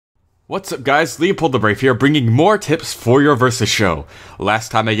What's up guys, LeopoldTheBrave here, bringing more tips for your versus show. Last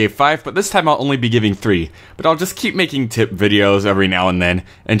time I gave 5, but this time I'll only be giving 3. But I'll just keep making tip videos every now and then,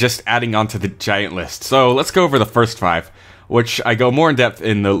 and just adding on to the giant list. So let's go over the first 5, which I go more in depth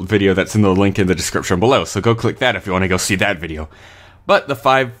in the video that's in the link in the description below, so go click that if you want to go see that video. But the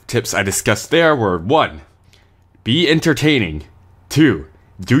 5 tips I discussed there were 1. Be entertaining. 2.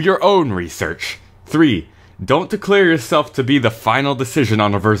 Do your own research. 3. Don't declare yourself to be the final decision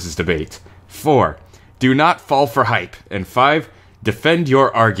on a versus debate. 4. Do not fall for hype. And 5. Defend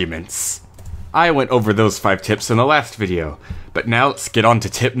your arguments. I went over those 5 tips in the last video, but now let's get on to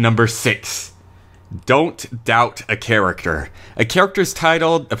tip number 6. Don't doubt a character. A character's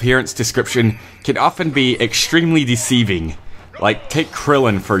title, appearance, description can often be extremely deceiving. Like, take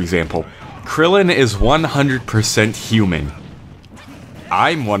Krillin for example. Krillin is 100% human.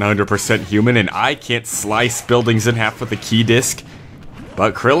 I'm 100% human and I can't slice buildings in half with a key disc,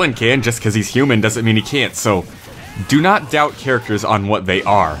 but Krillin can. Just because he's human doesn't mean he can't, so do not doubt characters on what they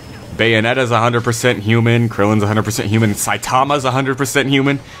are. Bayonetta's 100% human, Krillin's 100% human, Saitama's 100%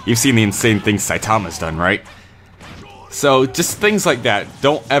 human. You've seen the insane things Saitama's done, right? So just things like that.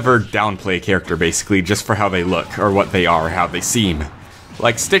 Don't ever downplay a character basically just for how they look, or what they are, or how they seem.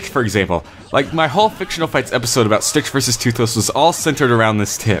 Like Stitch, for example. Like, my whole Fictional Fights episode about Stitch vs. Toothless was all centered around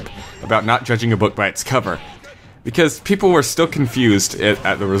this tip, about not judging a book by its cover. Because people were still confused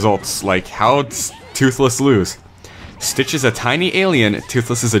at the results, like, how'd Toothless lose? Stitch is a tiny alien,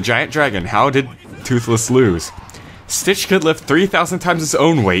 Toothless is a giant dragon, how did Toothless lose? Stitch could lift 3,000 times his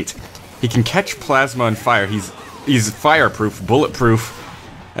own weight, he can catch plasma and fire, he's fireproof, bulletproof,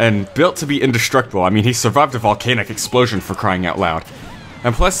 and built to be indestructible. I mean, he survived a volcanic explosion, for crying out loud.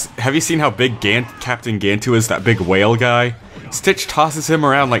 And plus, have you seen how big Captain Gantu is, that big whale guy? Stitch tosses him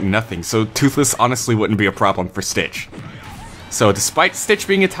around like nothing, so Toothless honestly wouldn't be a problem for Stitch. So despite Stitch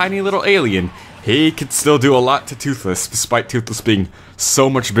being a tiny little alien, he could still do a lot to Toothless, despite Toothless being so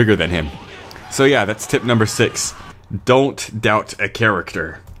much bigger than him. So yeah, that's tip number 6. Don't doubt a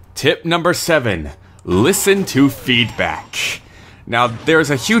character. Tip number 7. Listen to feedback. Now,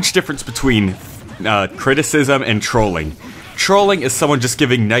 there's a huge difference between criticism and trolling. Trolling is someone just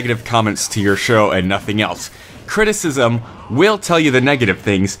giving negative comments to your show and nothing else. Criticism will tell you the negative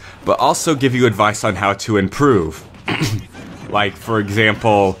things, but also give you advice on how to improve. Like, for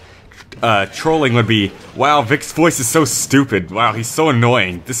example, trolling would be, wow, Vic's voice is so stupid. Wow, he's so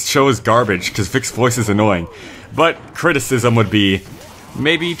annoying. This show is garbage because Vic's voice is annoying. But criticism would be,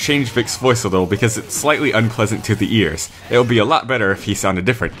 maybe change Vic's voice a little because it's slightly unpleasant to the ears. It would be a lot better if he sounded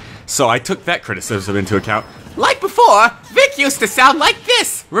different. So I took that criticism into account. Like before, Vic used to sound like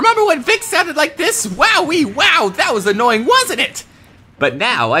this! Remember when Vic sounded like this? Wowee, wow, that was annoying, wasn't it? But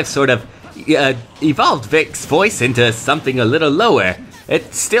now I've sort of evolved Vic's voice into something a little lower.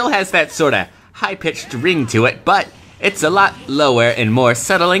 It still has that sort of high-pitched ring to it, but it's a lot lower and more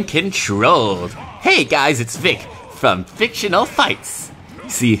subtle and controlled. Hey guys, it's Vic from Fictional Fights.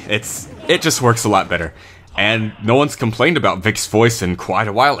 See, it just works a lot better. And no one's complained about Vic's voice in quite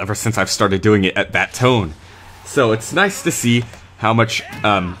a while ever since I've started doing it at that tone. So it's nice to see how much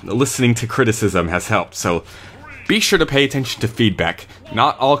listening to criticism has helped. So be sure to pay attention to feedback.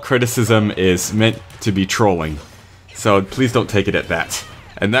 Not all criticism is meant to be trolling. So please don't take it at that.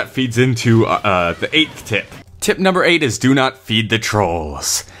 And that feeds into the 8th tip. Tip number 8 is do not feed the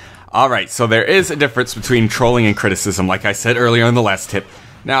trolls. Alright, so there is a difference between trolling and criticism, like I said earlier in the last tip.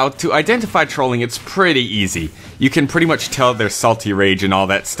 Now, to identify trolling, it's pretty easy. You can pretty much tell their salty rage and all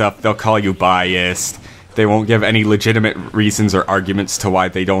that stuff. They'll call you biased. They won't give any legitimate reasons or arguments to why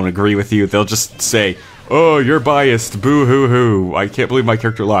they don't agree with you. They'll just say, oh, you're biased, boo-hoo-hoo, I can't believe my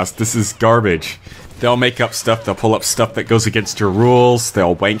character lost, this is garbage. They'll make up stuff, they'll pull up stuff that goes against your rules,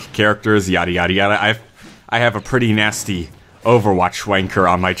 they'll wank characters, yada yada yada. I have a pretty nasty Overwatch wanker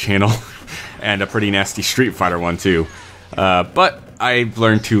on my channel, and a pretty nasty Street Fighter one too. But I've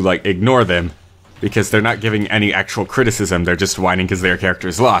learned to, like, ignore them, because they're not giving any actual criticism, they're just whining because their character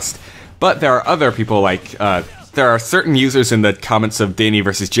is lost. But there are other people, like, there are certain users in the comments of Danny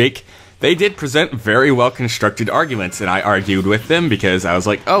vs. Jake. They did present very well-constructed arguments, and I argued with them because I was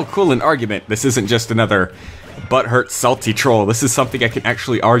like, oh, cool, an argument. This isn't just another butthurt, salty troll. This is something I can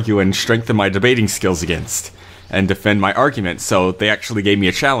actually argue and strengthen my debating skills against, and defend my argument. So they actually gave me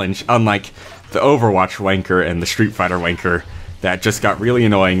a challenge, unlike the Overwatch wanker and the Street Fighter wanker that just got really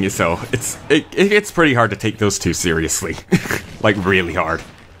annoying. So it's pretty hard to take those two seriously. Like, really hard.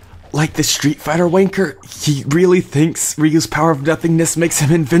 Like the Street Fighter wanker, he really thinks Ryu's power of nothingness makes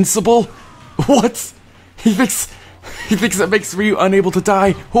him invincible? What? He thinks that makes Ryu unable to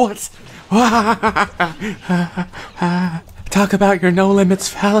die? What? Talk about your no limits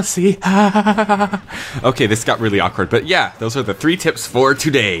fallacy. Okay, this got really awkward, but yeah, those are the 3 tips for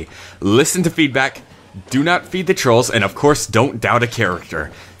today. Listen to feedback, do not feed the trolls, and of course, don't doubt a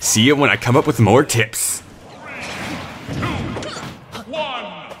character. See you when I come up with more tips. 3, 2,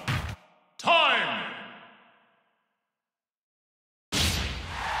 1, time!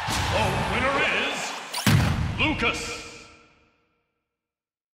 The winner is Lucas.